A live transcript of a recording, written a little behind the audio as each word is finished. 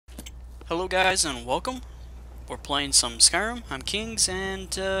Hello guys and welcome. We're playing some Skyrim. I'm Kings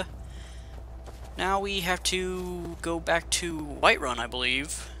and now we have to go back to Whiterun, I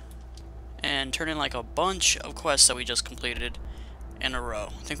believe, and turn in like a bunch of quests that we just completed in a row.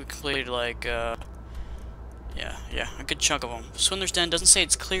 I think we completed like yeah, a good chunk of them. Swindler's Den doesn't say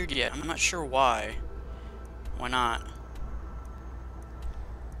it's cleared yet. I'm not sure why. Why not?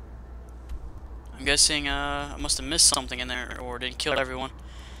 I'm guessing I must have missed something in there or didn't kill everyone.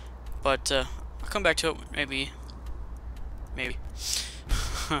 But I'll come back to it, maybe.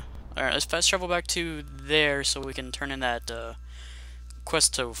 Alright, let's fast travel back to there so we can turn in that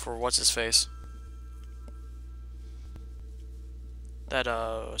quest for what's-his-face. That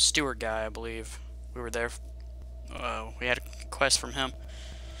steward guy, I believe. We were there. We had a quest from him.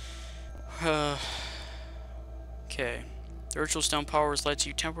 Okay. The ritual stone powers lets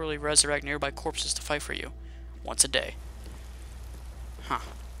you temporarily resurrect nearby corpses to fight for you. Once a day. Huh.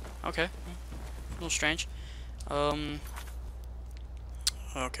 Okay. A little strange. Okay,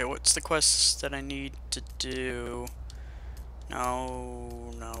 what's the quest that I need to do?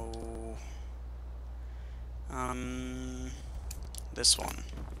 No. This one.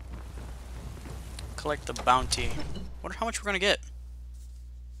 Collect the bounty. Wonder how much we're gonna get.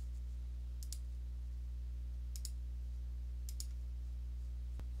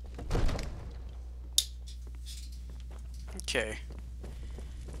 Okay.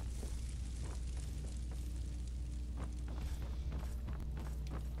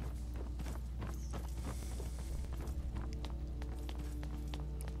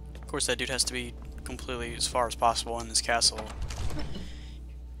 Of course, that dude has to be completely as far as possible in this castle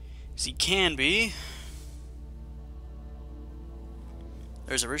as he can be.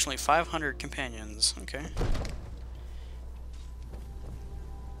 There's originally 500 companions. Okay. I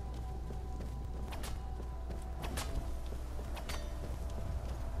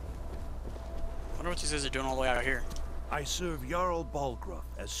wonder what these guys are doing all the way out here. I serve Jarl Balgruuf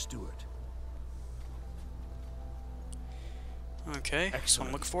as steward. Okay, that's what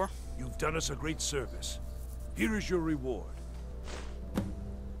I'm looking for. You've done us a great service. Here is your reward.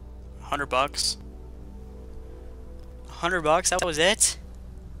 100 bucks. 100 bucks? That was it?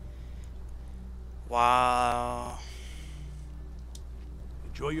 Wow.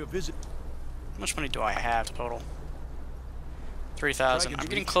 Enjoy your visit. How much money do I have total? 3,000. I'm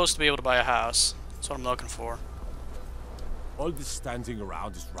getting close to be able to buy a house. That's what I'm looking for. All this standing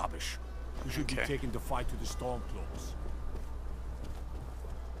around is rubbish. You should be taking the fight to the Stormcloaks.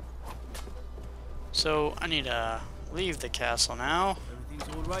 So I need to leave the castle now.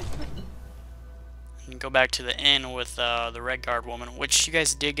 Everything's all right. And go back to the inn with the Red Guard woman, which you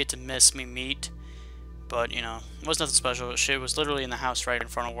guys did get to miss me meet. But, you know, it was nothing special. She was literally in the house right in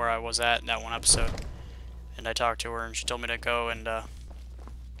front of where I was at in that one episode. And I talked to her and she told me to go and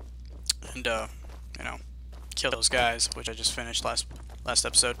you know, kill those guys, which I just finished last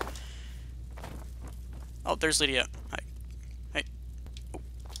episode. Oh, there's Lydia. Hi. Hey.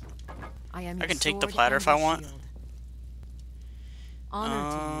 I can take the platter if I want. Honor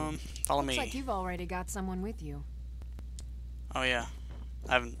to you. Follow me. Looks like you've already got someone with you. Oh yeah,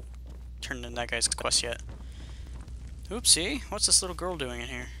 I haven't turned in that guy's quest yet. Oopsie, what's this little girl doing in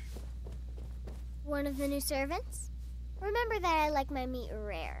here? One of the new servants? Remember that I like my meat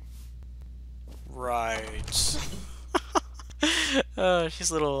rare. Right.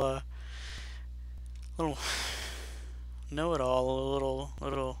 She's a little know-it-all, a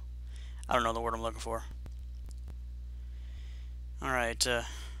little, I don't know the word I'm looking for. Alright,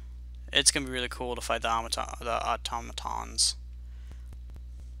 it's gonna be really cool to fight the automatons.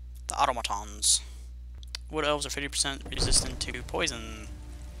 The automatons. Wood elves are 50% resistant to poison.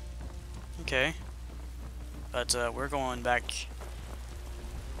 Okay. But, we're going back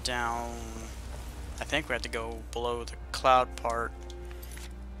down. I think we have to go below the cloud part.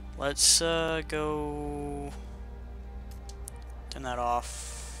 Let's, go... turn that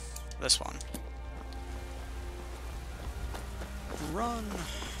off. This one. Run!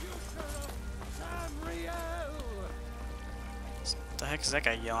 What the heck is that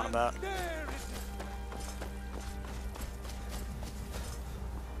guy yelling about?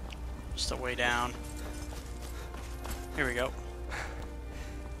 Just a way down. Here we go.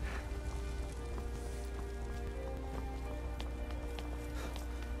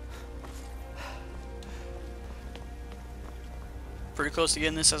 Pretty close to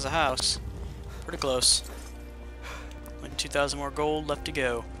getting this as a house. Pretty close. Like 2,000 more gold left to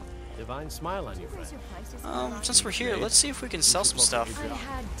go. Divine smile on you, friend. Since we're here, let's see if we can sell some stuff. I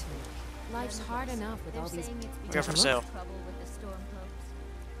had to. Life's hard enough with all these. What do we got for sale?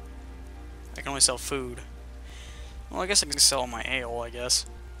 I can only sell food. Well, I guess I can sell my ale, I guess.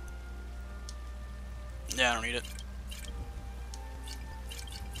 Yeah, I don't need it.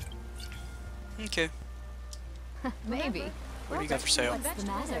 Okay. Maybe. What do you got for sale? What's the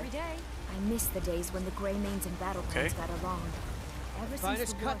matter? I miss the days when the Grey Mains and Battle Plans got along. Ever since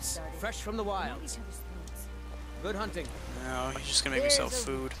Finest the war cuts, started, fresh from the we wild. at each other's throats. Good hunting. No, you're just gonna make yourself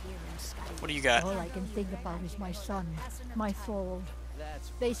food. What do you got? All I can think about is my son, my Thorold.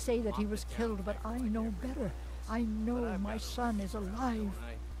 They say that he was killed, but I know better. I know my son is alive.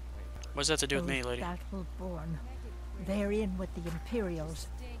 What does that have to do with me, lady? Battle-born. They're in with the Imperials.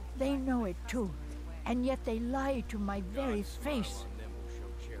 They know it too, and yet they lie to my very face.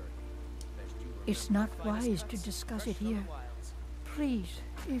 It's not wise to discuss it here. Please,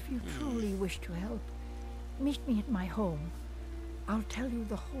 if you truly wish to help, meet me at my home. I'll tell you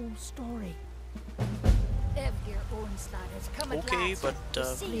the whole story. Okay, but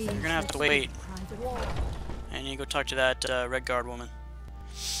you're gonna have to wait. And you go talk to that Red Guard woman.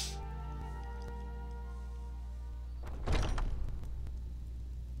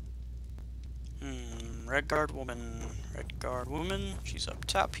 Red Guard woman. Red Guard woman. She's up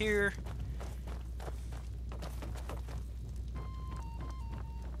top here.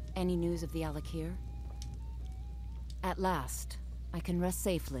 Any news of the Alakir? At last, I can rest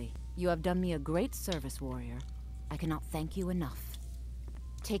safely. You have done me a great service, warrior. I cannot thank you enough.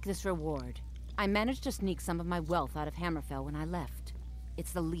 Take this reward. I managed to sneak some of my wealth out of Hammerfell when I left.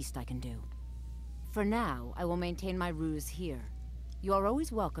 It's the least I can do. For now, I will maintain my ruse here. You are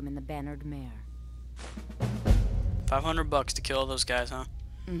always welcome in the Bannered Mare. 500 bucks to kill all those guys, huh?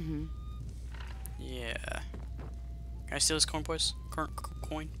 Mm-hmm. Yeah. Can I steal this coin, boys?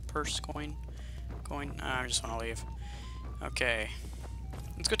 Coin? Purse? Coin? I just want to leave. Okay.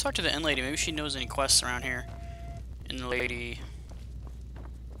 Let's go talk to the inn lady. Maybe she knows any quests around here. Inn lady.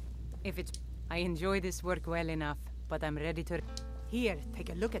 If it's... I enjoy this work well enough, but I'm ready to... Here, take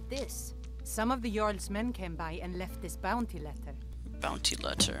a look at this. Some of the Jarl's men came by and left this bounty letter. Bounty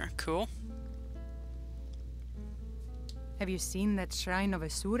letter. Cool. Have you seen that Shrine of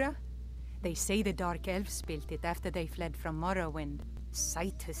Asura? They say the Dark Elves built it after they fled from Morrowind.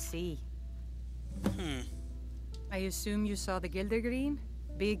 Sight to see. I assume you saw the Gildergreen?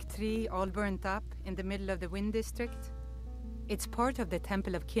 Big tree, all burnt up, in the middle of the Wind District? It's part of the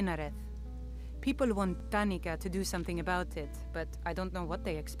Temple of Kinnareth. People want Danica to do something about it, but I don't know what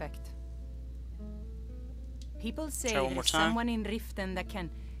they expect. People say there's someone in Riften that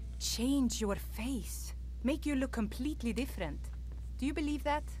can change your face, make you look completely different. Do you believe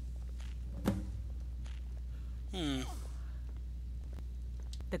that?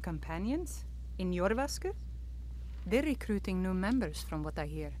 The companions? In Jorvaskr? They're recruiting new members from what I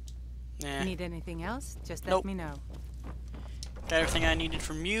hear. Nah. Need anything else? Just let me know. Got everything I needed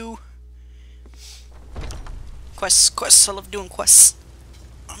from you. Quests, I love doing quests.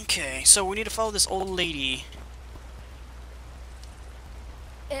 Okay, so we need to follow this old lady.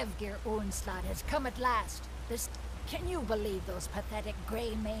 Evgir Onslaught has come at last. Can you believe those pathetic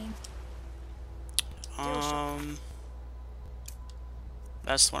Grey Mains?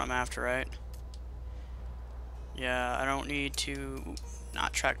 That's what I'm after, right? Yeah, I don't need to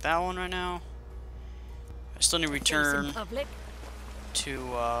not track that one right now. I still need to return to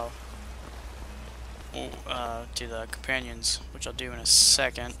the companions, which I'll do in a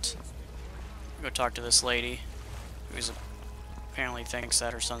second. Go talk to this lady, who apparently thinks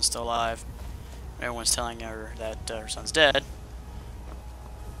that her son's still alive. Everyone's telling her that her son's dead.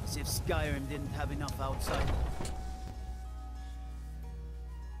 As if Skyrim didn't have enough outside.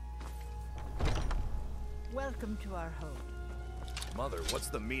 Welcome to our home. Mother, what's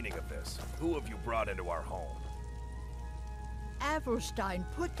the meaning of this? Who have you brought into our home? Avrstein,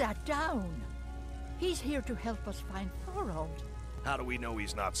 put that down. He's here to help us find Thorold. How do we know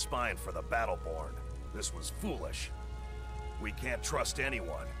he's not spying for the Battleborn? This was foolish. We can't trust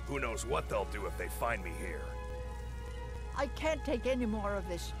anyone. Who knows what they'll do if they find me here. I can't take any more of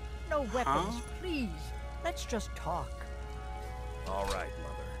this. No weapons, please. Let's just talk. All right,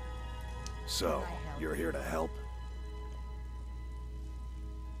 Mother. So, you're here to help?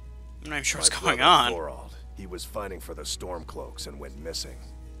 I'm not even sure what's going on. Thorold, he was fighting for the Stormcloaks and went missing.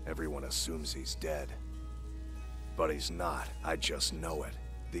 Everyone assumes he's dead. But he's not. I just know it.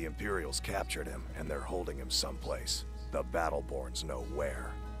 The Imperials captured him, and they're holding him someplace. The Battleborns know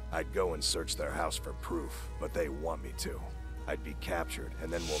where. I'd go and search their house for proof, but they want me to. I'd be captured,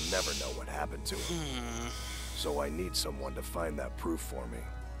 and then we'll never know what happened to him. So I need someone to find that proof for me.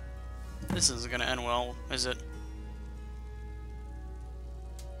 This isn't gonna end well, is it?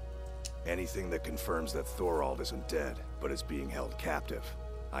 Anything that confirms that Thorold isn't dead, but is being held captive.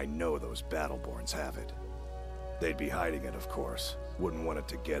 I know those Battleborns have it. They'd be hiding it, of course. Wouldn't want it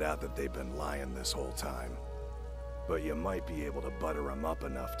to get out that they've been lying this whole time. But you might be able to butter them up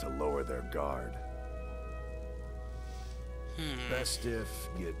enough to lower their guard. Best if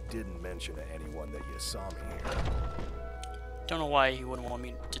you didn't mention to anyone that you saw me here. Don't know why he wouldn't want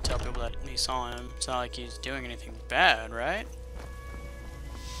me to tell people that he saw him. It's not like he's doing anything bad, right?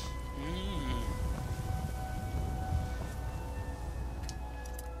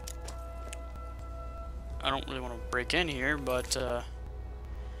 I don't really want to break in here, but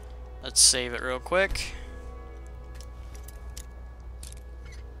let's save it real quick.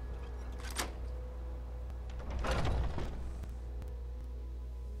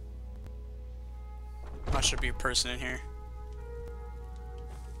 There should be a person in here.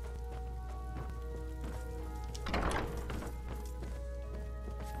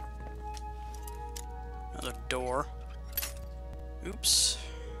 Another door. Oops.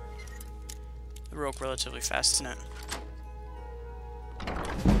 It broke relatively fast, isn't it?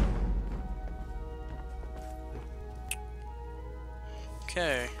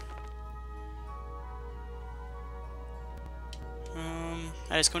 Okay.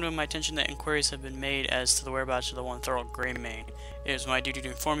 It has come to my attention that inquiries have been made as to the whereabouts of the one Thorl Greymane. It is my duty to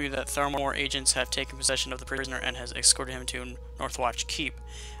inform you that Thalmor agents have taken possession of the prisoner and has escorted him to Northwatch Keep.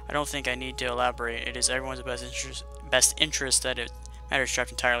 I don't think I need to elaborate. It is everyone's best interest that it matters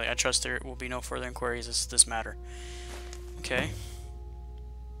trapped entirely. I trust there will be no further inquiries as to this matter. Okay.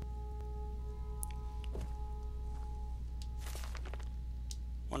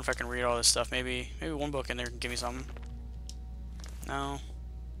 Wonder if I can read all this stuff. Maybe one book in there can give me something. No.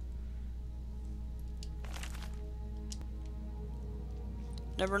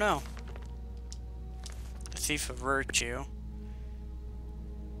 Never know. A thief of virtue.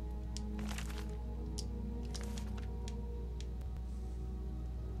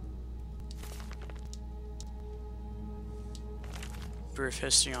 Brief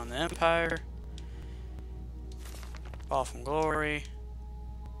history on the Empire. Fall from glory.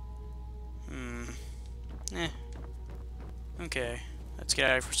 Okay. Let's get out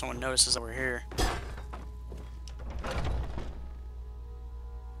of here before someone notices that we're here.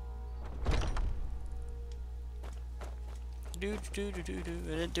 I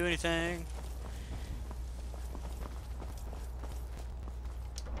didn't do anything.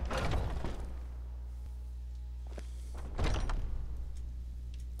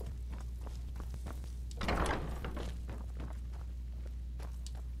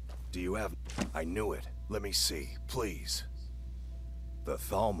 Do you have... I knew it. Let me see, please. The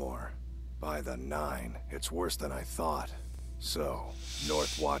Thalmor. By the 9, it's worse than I thought. So,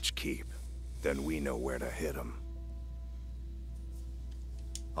 Northwatch Keep. Then we know where to hit him.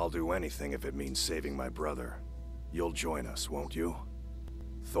 I'll do anything if it means saving my brother. You'll join us, won't you?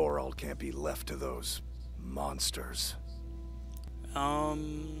 Thorald can't be left to those... monsters.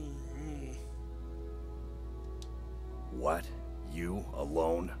 What? You,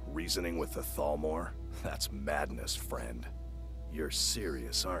 alone, reasoning with the Thalmor? That's madness, friend. You're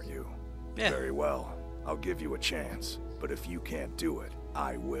serious, aren't you? Yeah. Very well. I'll give you a chance. But if you can't do it,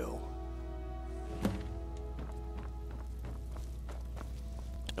 I will.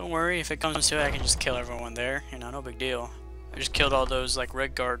 Don't worry, if it comes to it, I can just kill everyone there. You know, no big deal. I just killed all those, like,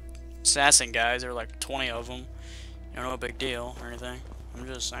 Red Guard assassin guys. There were, like, 20 of them. You know, no big deal or anything. I'm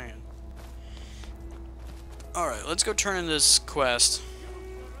just saying. Alright, let's go turn in this quest.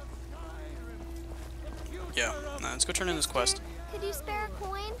 Yeah, let's go turn in this quest. Could you spare a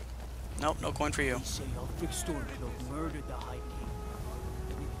coin? Nope, no coin for you. They say a big Stormcloak murdered the High King.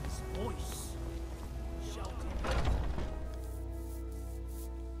 With his voice. Shouting.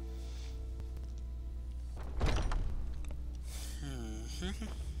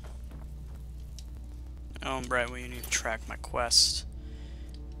 Oh, right, well, you need to track my quest.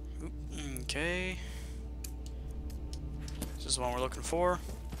 Oop, okay. This is the one we're looking for.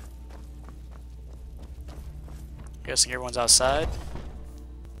 Guessing everyone's outside.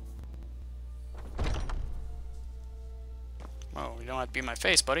 Oh, you don't have to be in my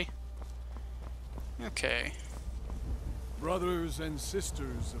face, buddy. Okay. Brothers and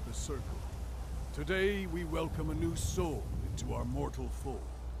sisters of the Circle, today we welcome a new soul into our mortal fold.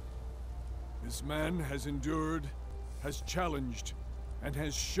 This man has endured, has challenged, and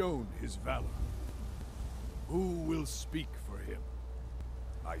has shown his valor. Who will speak for him?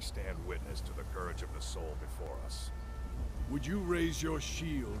 I stand witness to the courage of the soul before us. Would you raise your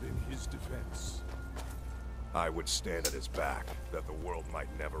shield in his defense? I would stand at his back, that the world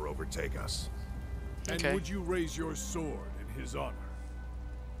might never overtake us. And would you raise your sword in his honor?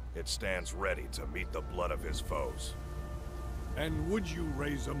 It stands ready to meet the blood of his foes. And would you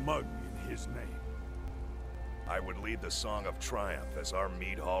raise a mug in his name? I would lead the Song of Triumph as our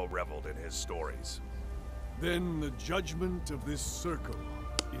mead hall reveled in his stories. Then the judgment of this circle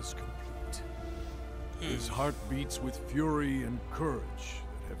is complete. His heart beats with fury and courage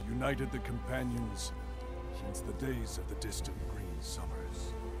that have united the companions since the days of the distant green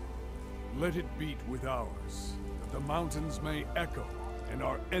summers. Let it beat with ours, that the mountains may echo and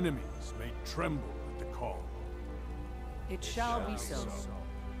our enemies may tremble at the call. It shall be so.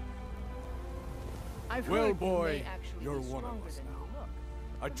 I've Well, heard boy, you may actually you're be one of stronger us than now. you look.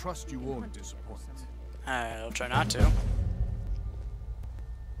 I trust you won't disappoint. I'll try not to.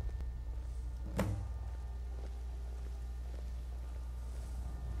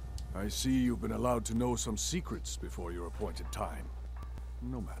 I see you've been allowed to know some secrets before your appointed time.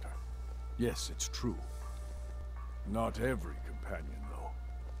 No matter. Yes, it's true. Not every companion,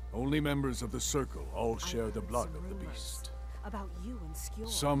 though. Only members of the Circle all share the blood of the beast. About you and Skjord.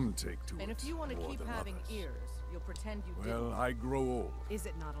 Some take to it And if you want to more keep than having others. ears, you'll pretend you Well, didn't. I grow old. Is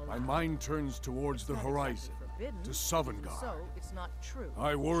it not My allowed? mind turns towards the Not exactly horizon, forbidden. to Sovngarde. So, it's not true.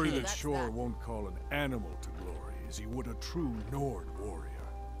 I worry So that that's Shor that. won't call an animal to glory as he would a true Nord warrior.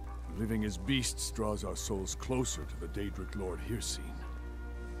 Living as beasts draws our souls closer to the Daedric Lord Hircine.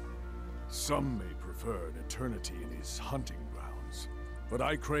 Some may prefer an eternity in his hunting grounds, but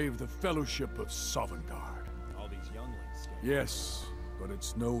I crave the fellowship of Sovngarde. All these younglings. Yes, but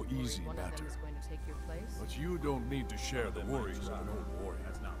it's no Worried easy one of matter. them is going to take your place? But you don't need to share the worries of an old warrior.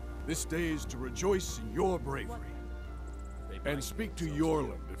 This day is to rejoice in your bravery. And speak to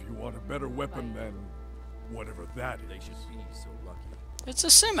Yorland if you want a better weapon than whatever that is. They should be so lucky. It's a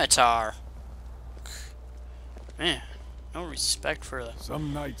scimitar. Man, no respect for the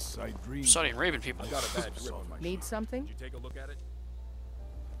Some nights I dream. Saudi Arabian people. I got a bad grip on my Need something? Did you take a look at it?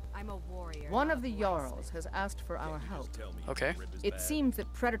 I'm a warrior. One not of the a Jarls has asked for our help. Tell me. Okay. It seems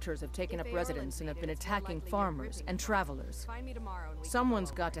that predators have taken If up they are residence and have been invaded, it's more attacking likely you're farmers gripping and them. travelers. Find me tomorrow and we can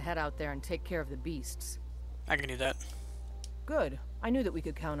Someone's go got over to it. head out there and take care of the beasts. I can do that. Good. I knew that we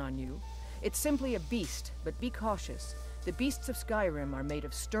could count on you. It's simply a beast, but be cautious. The beasts of Skyrim are made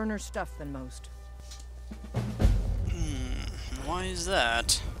of sterner stuff than most. Why is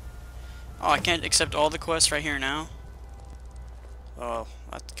that? Oh, I can't accept all the quests right here now? Oh,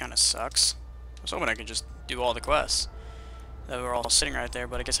 that kind of sucks. I was hoping I could just do all the quests that were all sitting right there,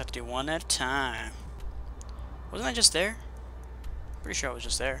 but I guess I have to do one at a time. Wasn't I just there? Pretty sure I was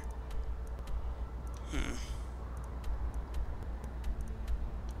just there.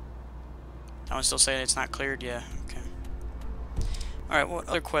 I would still say it's not cleared? Yeah, okay. Alright, what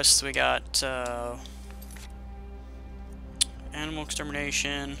other quests we got? Animal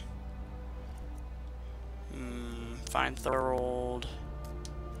extermination. Find Thorold.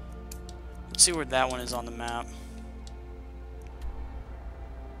 Let's see where that one is on the map.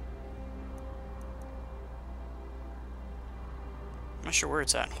 I'm not sure where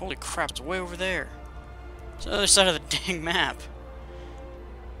it's at. Holy crap, it's way over there. It's on the other side of the dang map.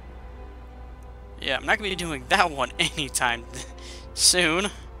 Yeah, I'm not going to be doing that one anytime soon.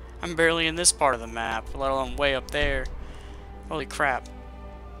 I'm barely in this part of the map, let alone way up there. Holy crap.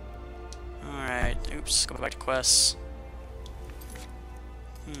 Alright, oops, go back to quests.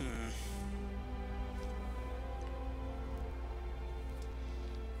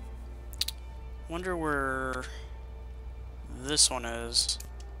 Wonder where this one is.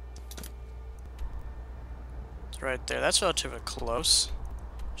 It's right there. That's relatively close.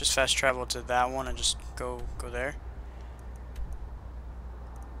 Just fast travel to that one and just go there.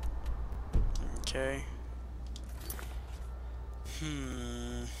 Okay.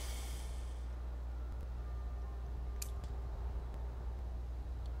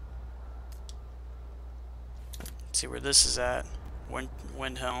 Let's see where this is at.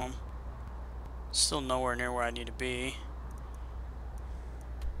 Windhelm. Still nowhere near where I need to be.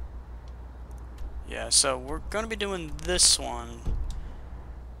 Yeah, so we're gonna be doing this one.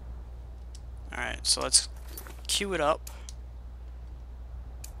 Alright, so let's queue it up.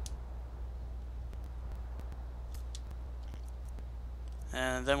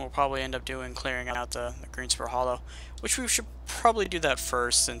 And then we'll probably end up clearing out the Greenspur Hollow, which we should probably do that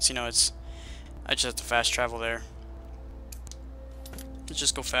first, since, you know, I just have to fast travel there. Let's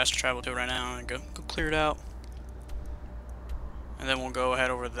just go fast travel to it right now and go clear it out. And then we'll go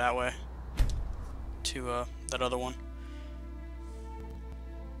head over that way to that other one.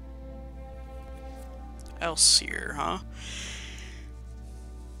 Elseer, huh?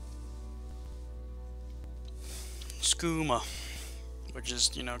 Skooma, which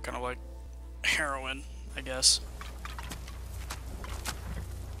is, you know, kind of like heroin, I guess.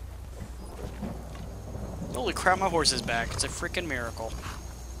 Holy crap, my horse is back. It's a freaking miracle.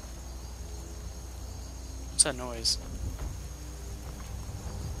 What's that noise?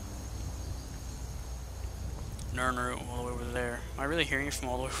 Nurner all the way over there. Am I really hearing it from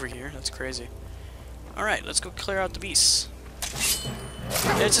all the way over here? That's crazy. Alright, let's go clear out the beasts.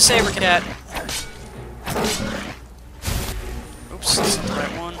 It's a saber cat! Oops, that's not the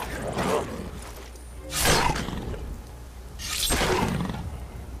right one.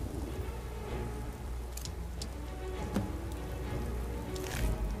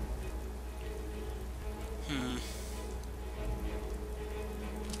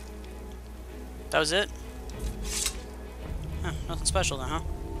 That was it? Huh, nothing special then, huh?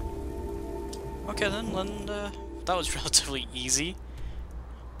 Okay then, that was relatively easy.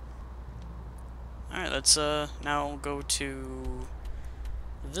 Alright, let's now go to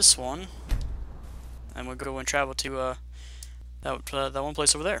this one. And we'll go and travel to that one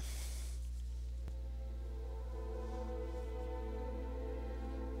place over there.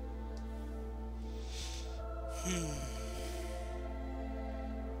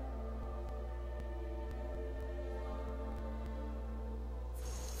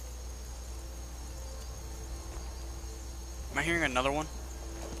 Am I hearing another one?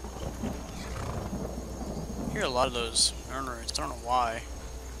 I hear a lot of those murmurs. I don't know why.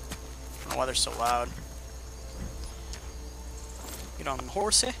 I don't know why they're so loud. Get on the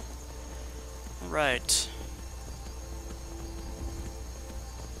horsey. Alright.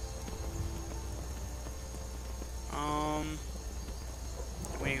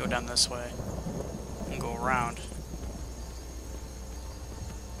 We need to go down this way and go around.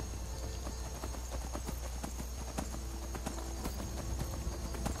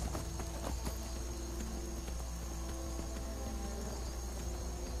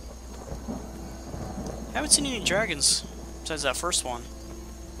 I haven't seen any dragons besides that first one,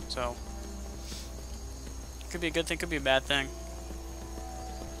 so could be a good thing, could be a bad thing.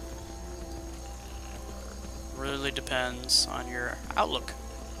 Really depends on your outlook.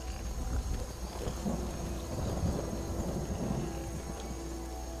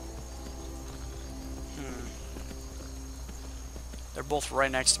 They're both right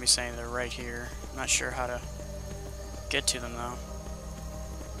next to me saying they're right here. I'm not sure how to get to them though.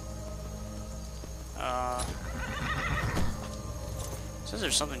 Says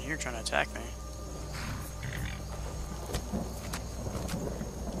there's something here trying to attack me.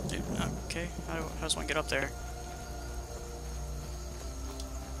 Dude, okay. I just want to get up there.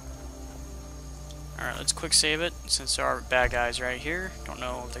 Alright, let's quick save it, since there are bad guys right here. Don't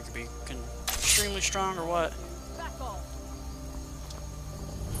know if they could be extremely strong or what. Back off.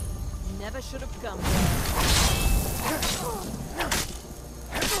 Never should have come.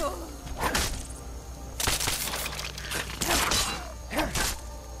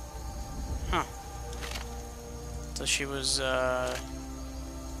 Huh. So she was a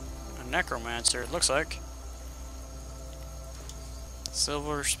necromancer, it looks like.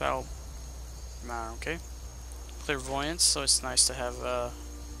 Silver spout. Okay. Clairvoyance, so it's nice to have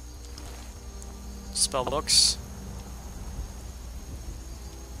spell books.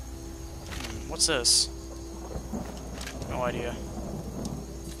 What's this? No idea.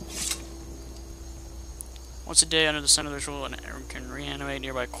 Once a day under the sun of this rule, and can reanimate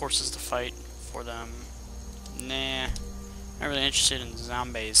nearby corpses to fight for them. Nah. Not really interested in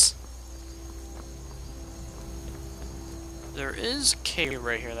zombies. There is a cave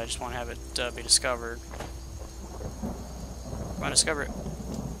right here that I just want to have it be discovered. I want to discover it.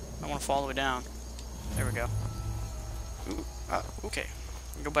 I want to fall all the way down. There we go. Ooh, okay.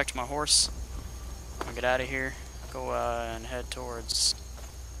 Go back to my horse. I'm gonna get out of here. Go and head towards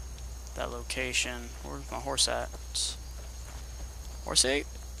that location. Where's my horse at? Horsey?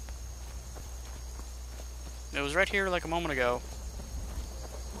 It was right here like a moment ago.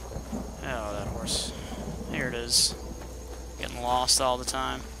 Oh, that horse. Here it is. Getting lost all the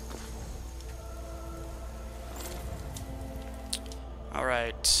time.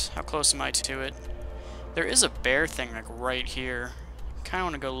 Alright, how close am I to it? There is a bear thing like right here. Kinda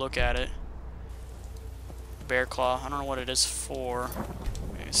wanna go look at it. Bear claw. I don't know what it is for.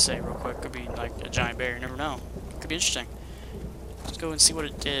 Let me say real quick. Could be like a giant bear, you never know. Could be interesting. Let's go and see what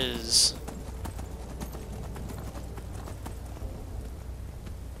it is.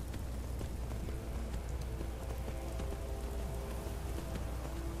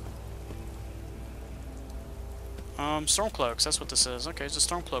 Stormcloaks, that's what this is. Okay, it's a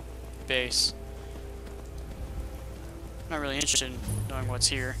Stormcloak base. Not really interested in knowing what's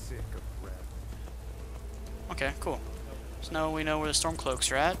here. Okay, cool. So now we know where the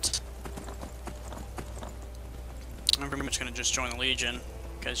Stormcloaks are at. I'm pretty much gonna just join the Legion,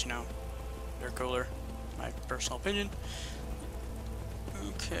 because, you know, they're cooler. My personal opinion.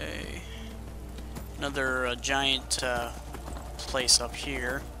 Okay. Another giant place up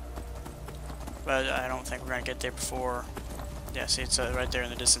here. But I don't think we're going to get there before... Yeah, see, it's right there in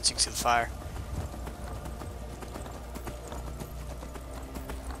the distance. You can see the fire.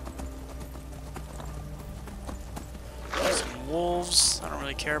 Some wolves I don't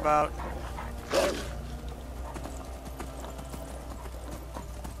really care about.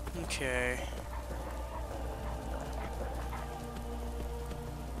 Okay.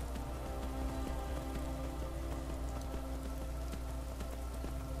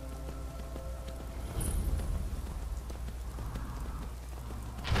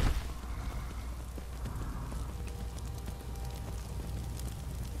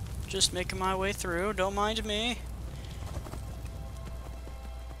 Just making my way through, don't mind me.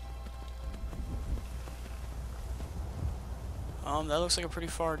 That looks like a pretty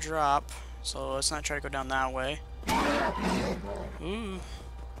far drop, so let's not try to go down that way. Ooh,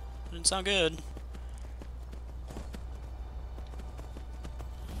 didn't sound good.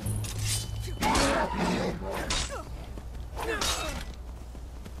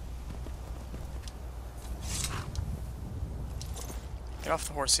 Get off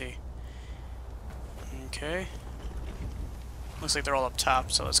the horsey. Okay. Looks like they're all up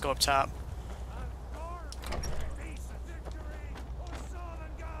top, so let's go up top.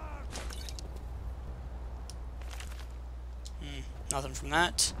 Nothing from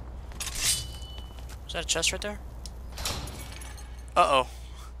that. Is that a chest right there? Uh-oh.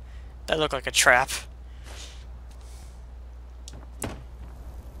 That looked like a trap.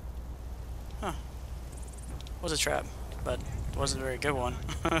 Huh. Was a trap, but it wasn't a very good one.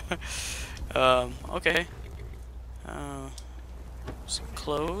 Okay. Some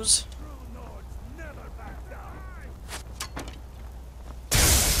clothes.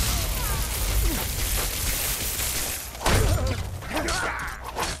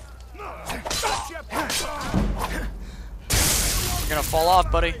 You're gonna fall off,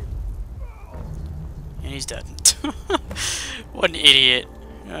 buddy. And he's dead. What an idiot.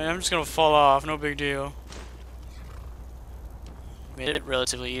 I'm just gonna fall off, no big deal. Made it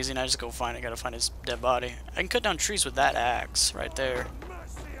relatively easy, and I just go find it. Gotta find his dead body. I can cut down trees with that axe right there.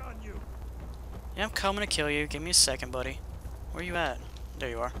 Yeah, I'm coming to kill you. Give me a second, buddy. Where you at? There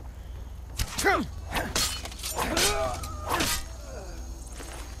you are.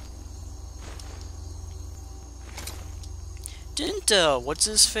 Didn't, what's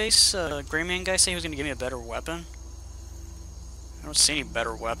his face, Gray Man guy say he was gonna give me a better weapon? I don't see any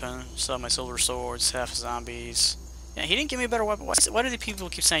better weapon. Still have my silver swords, half zombies. Yeah, he didn't give me a better weapon. Why do the people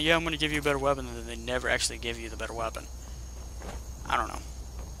keep saying, yeah, I'm gonna give you a better weapon, and then they never actually give you the better weapon? I don't know.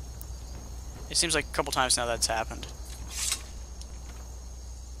 It seems like a couple times now that's happened.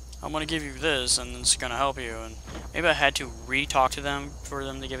 I'm gonna give you this, and it's gonna help you, and maybe I had to re-talk to them for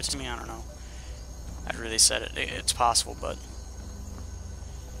them to give it to me, I don't know. After they said it, it's possible, but...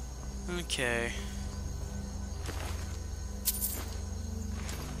 Okay.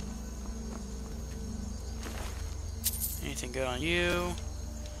 Anything good on you?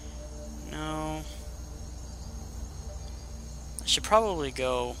 No. I should probably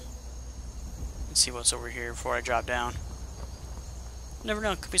go and see what's over here before I drop down. Never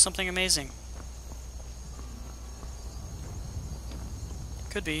know, it could be something amazing.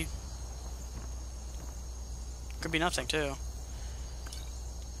 Could be. Could be nothing, too.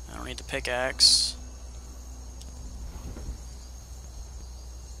 I don't need the pickaxe.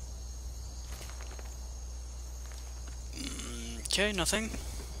 Okay, nothing.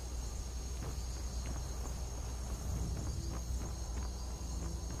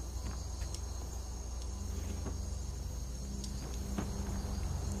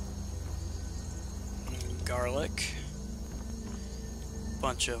 Garlic.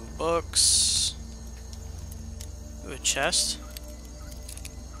 Bunch of books. Ooh, a chest.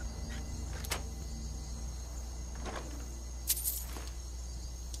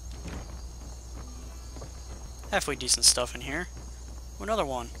 Halfway decent stuff in here. Ooh, another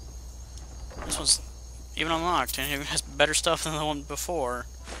one. This one's even unlocked and it has better stuff than the one before.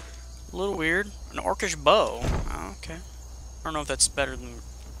 A little weird. An orcish bow. Oh, okay. I don't know if that's better than...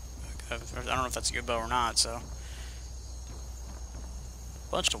 I don't know if that's a good bow or not, so...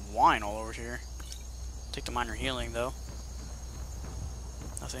 Bunch of wine all over here. Take the minor healing, though.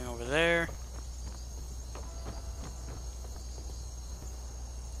 Nothing over there.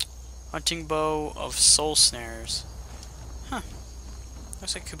 Hunting bow of soul snares. Huh.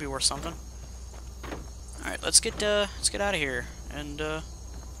 Looks like it could be worth something. Alright, let's get out of here and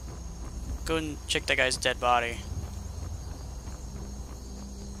go and check that guy's dead body.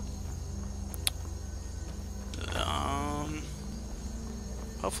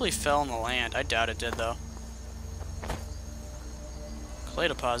 Hopefully it fell on the land. I doubt it did, though. Clay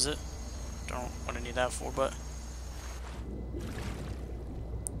deposit. Don't know what I need that for, but...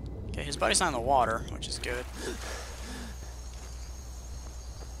 Okay, his body's not in the water, which is good.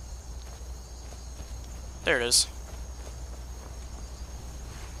 There it is.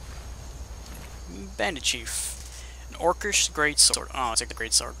 Bandit Chief. An Orcish Great Sword. Oh, it's like the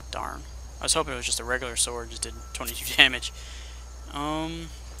Great Sword. Darn. I was hoping it was just a regular sword, just did 22 damage.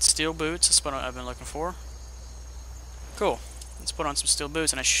 Steel boots, that's what I've been looking for. Cool. Let's put on some steel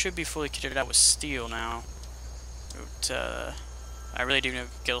boots, and I should be fully kitted out with steel now. But, I really do need to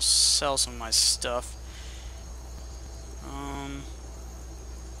go sell some of my stuff.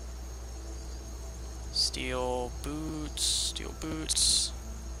 Steel boots, steel boots.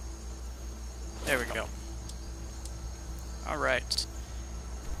 There we go. Alright.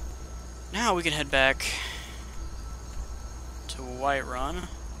 Now we can head back to Whiterun.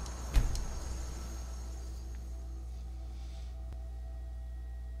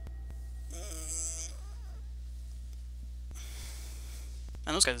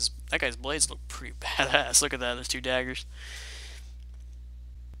 And that guy's blades look pretty badass. Look at that, there's 2 daggers.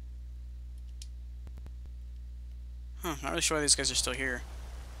 Huh, not really sure why these guys are still here.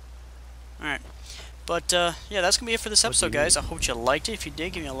 Alright. But, yeah, that's going to be it for this episode, guys. I hope you liked it. If you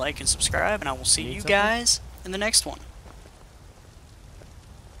did, give me a like and subscribe, and I will see you guys in the next one.